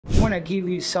want to give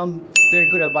you some very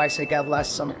good advice I got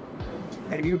last summer.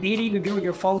 And if you're eating, if you're on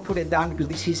your phone, put it down because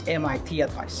this is MIT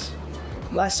advice.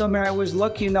 Last summer, I was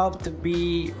lucky enough to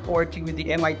be working with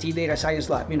the MIT Data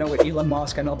Science Lab, you know, where Elon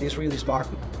Musk and all these really smart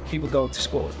people go to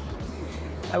school.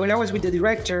 And when I was with the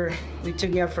director, they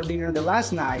took me out for dinner the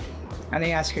last night, and I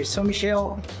asked her, so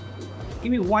Michelle,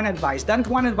 give me one advice. That's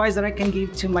one advice that I can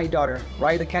give to my daughter,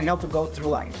 right? That can help her go through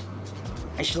life.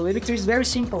 And she said, Victor, it's very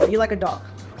simple. Be like a dog.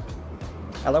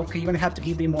 I like, okay, you're gonna have to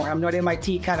give me more. I'm not an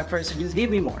MIT kind of person, just give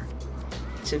me more.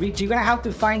 So Victor, you're gonna have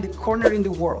to find the corner in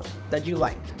the world that you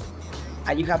like.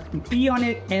 And you have to be on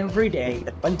it every day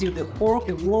until the whole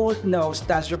world knows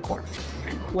that's your corner.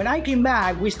 When I came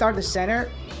back, we started the center.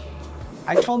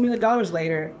 And $12 million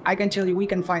later, I can tell you we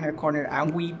can find our corner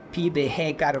and we pee the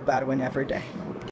heck out of that one every day.